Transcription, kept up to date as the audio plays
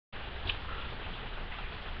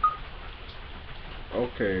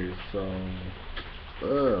Okay, so,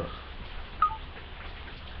 ugh.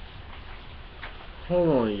 Hold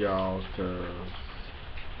on, y'all, cause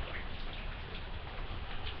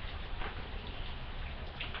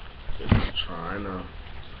it's trying to.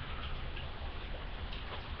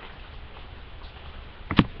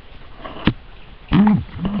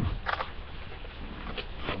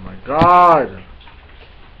 Oh my God.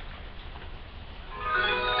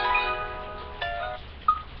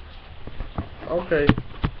 Okay.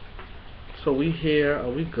 So we here.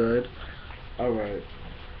 Are we good? Alright.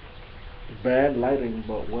 Bad lighting,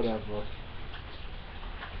 but whatever.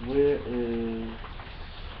 Where is...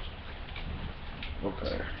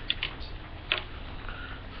 Okay.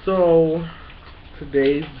 So,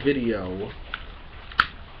 today's video,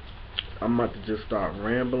 I'm about to just start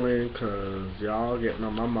rambling because y'all getting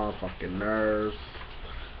on my motherfucking nerves.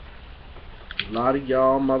 A lot of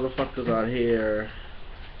y'all motherfuckers out here,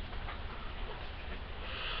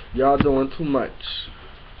 y'all doing too much.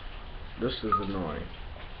 This is annoying.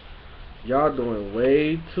 Y'all doing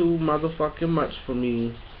way too motherfucking much for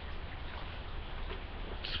me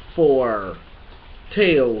for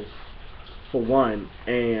tails, for one,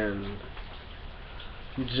 and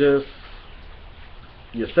just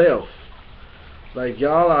yourself. Like,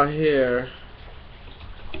 y'all out here,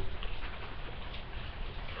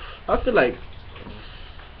 I feel like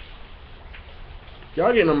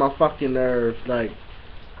y'all getting on my fucking nerves. Like,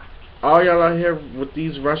 all y'all out here with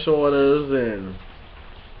these rush orders and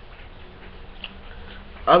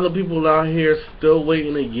other people out here still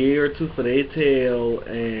waiting a year or two for their tail,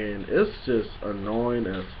 and it's just annoying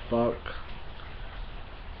as fuck.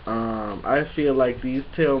 I feel like these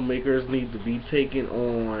tail makers need to be taking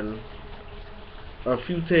on a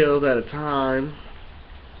few tails at a time,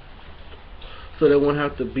 so there won't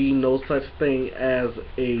have to be no such thing as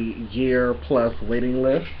a year plus waiting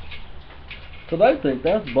list. Cause I think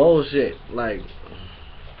that's bullshit. Like,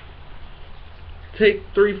 take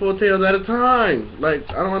 3-4 tails at a time. Like,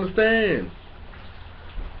 I don't understand.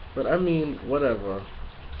 But I mean, whatever.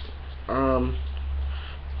 I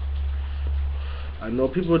know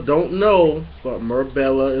people don't know, but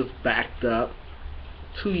Merbella is backed up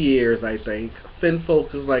 2 years, I think.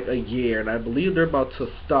 Finfolk is like a year, and I believe they're about to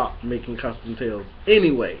stop making custom tails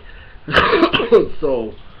anyway.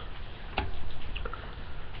 So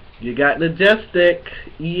you got Majestic,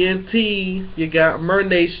 ENT, you got Mer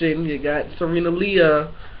Nation, you got Serena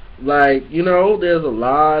Leah. Like, you know, there's a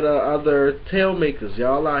lot of other tail makers.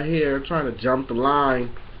 Y'all out here trying to jump the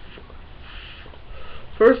line.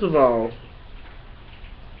 First of all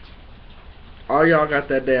y'all got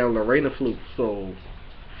that damn Lorena flute, so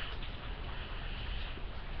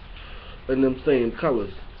in them same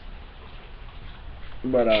colors.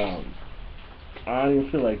 But I don't even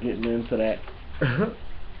feel like getting into that.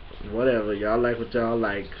 Whatever, y'all like what y'all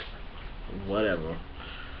like. Whatever.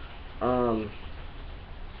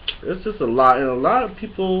 It's just a lot, and a lot of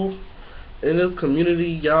people in this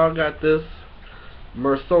community, y'all got this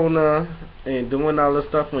persona and doing all this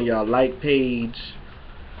stuff on y'all like page,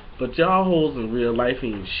 but y'all hoes in real life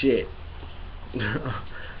ain't shit.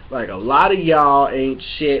 Like, a lot of y'all ain't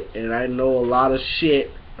shit, and I know a lot of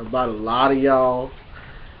shit about a lot of y'all,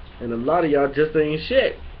 and a lot of y'all just ain't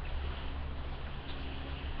shit.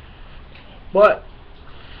 But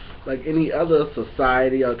like any other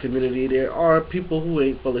society or community, there are people who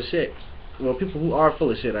ain't full of shit. Well, people who are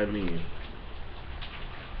full of shit, I mean.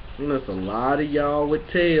 You know, there's a lot of y'all with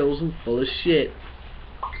tails who full of shit.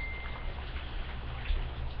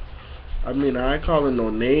 I mean, I ain't calling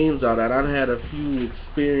no names out. I done had a few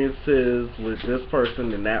experiences with this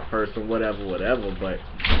person and that person, whatever, but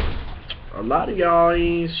a lot of y'all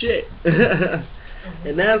ain't shit.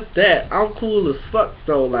 And that's that. I'm cool as fuck,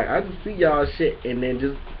 though. Like, I just see y'all shit and then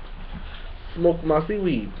just smoke my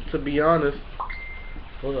seaweed, to be honest.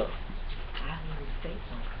 Hold up.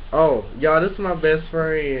 Oh, y'all, this is my best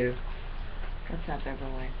friend. What's up,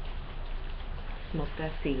 everyone? Smoke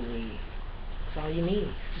that seaweed. That's all you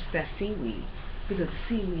need. Just that seaweed. Because the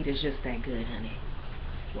seaweed is just that good, honey.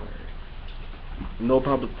 Word. No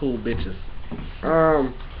public pool, bitches.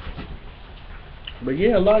 But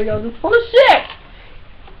yeah, a lot of y'all just full of shit.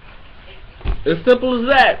 As simple as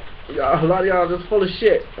that. A lot of y'all just full of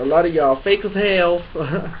shit. A lot of y'all fake as hell.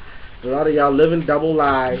 A lot of y'all living double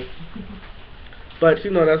lives. But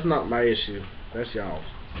you know, that's not my issue. That's y'all.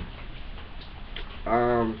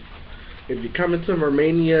 If you're coming to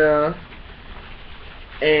Romania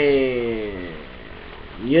and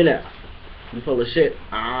you know you full of shit,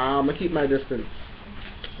 I'ma keep my distance.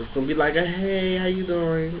 It's gonna be like a hey, how you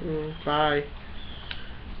doing? Bye.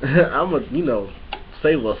 I'ma, you know,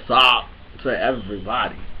 say what's up to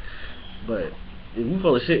everybody. But If you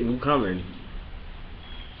full of shit and you coming,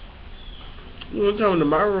 you gonna come to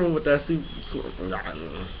my room with that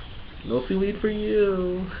no seaweed for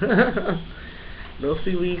you. No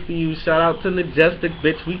seaweed for you. Shout out to Majestic,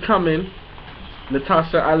 bitch. We coming.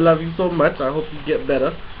 Natasha, I love you so much. I hope you get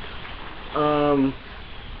better.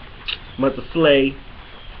 About to slay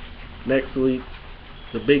next week.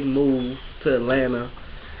 The big move to Atlanta.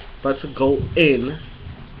 About to go in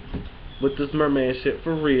with this merman shit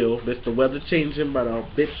for real. Bitch, the weather changing, but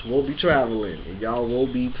bitch will be traveling. And y'all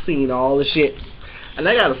will be seeing all the shit. And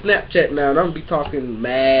I got a Snapchat now, and I'm gonna be talking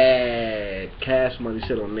mad cash money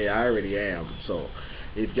shit on there. I already am. So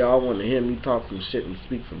if y'all want to hear me talk some shit and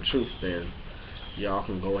speak some truth, then y'all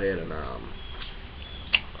can go ahead and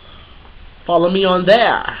follow me on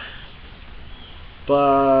there.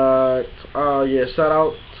 But yeah, shout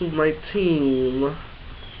out to my team.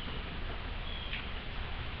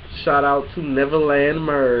 Shout out to Neverland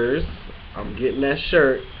MERS. I'm getting that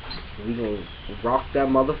shirt. We gonna rock that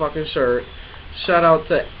motherfucking shirt. Shout out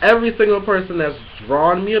to every single person that's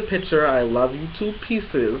drawn me a picture. I love you to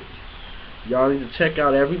pieces. Y'all need to check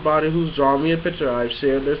out everybody who's drawn me a picture. I've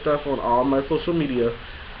shared their stuff on all my social media.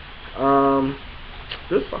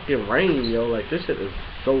 This fucking rain, yo, like this shit is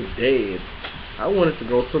so dead. I wanted to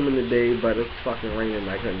go swimming today, but it's fucking raining.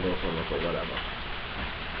 I couldn't go swimming, so whatever.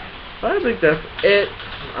 I think that's it.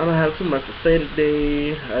 I don't have too much to say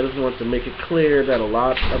today. I just want to make it clear that a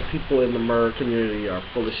lot of people in the MER community are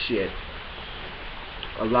full of shit.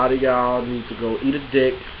 A lot of y'all need to go eat a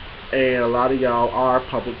dick, and a lot of y'all are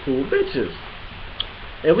public pool bitches.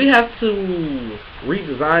 And we have to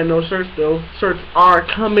redesign those shirts. Those shirts are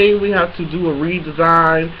coming. We have to do a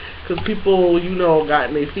redesign because people, you know, got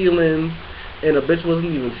in their feelings, and a bitch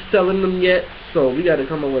wasn't even selling them yet. So we got to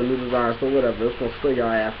come up with a new design. So whatever, it's gonna slay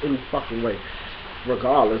y'all ass any fucking way,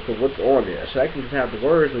 regardless of what's on there. So I can just have the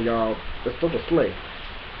words, and y'all, it's still a slay.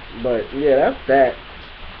 But yeah, that's that.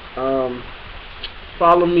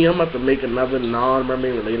 Follow me. I'm about to make another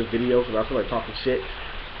non-mermaid related video because I feel like talking shit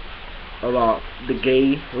about the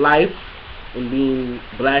gay life and being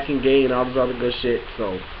black and gay and all this other good shit.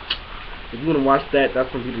 So if you want to watch that, that's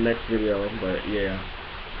gonna be the next video. But yeah,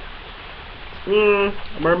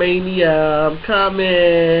 Mermania, I'm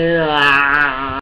coming.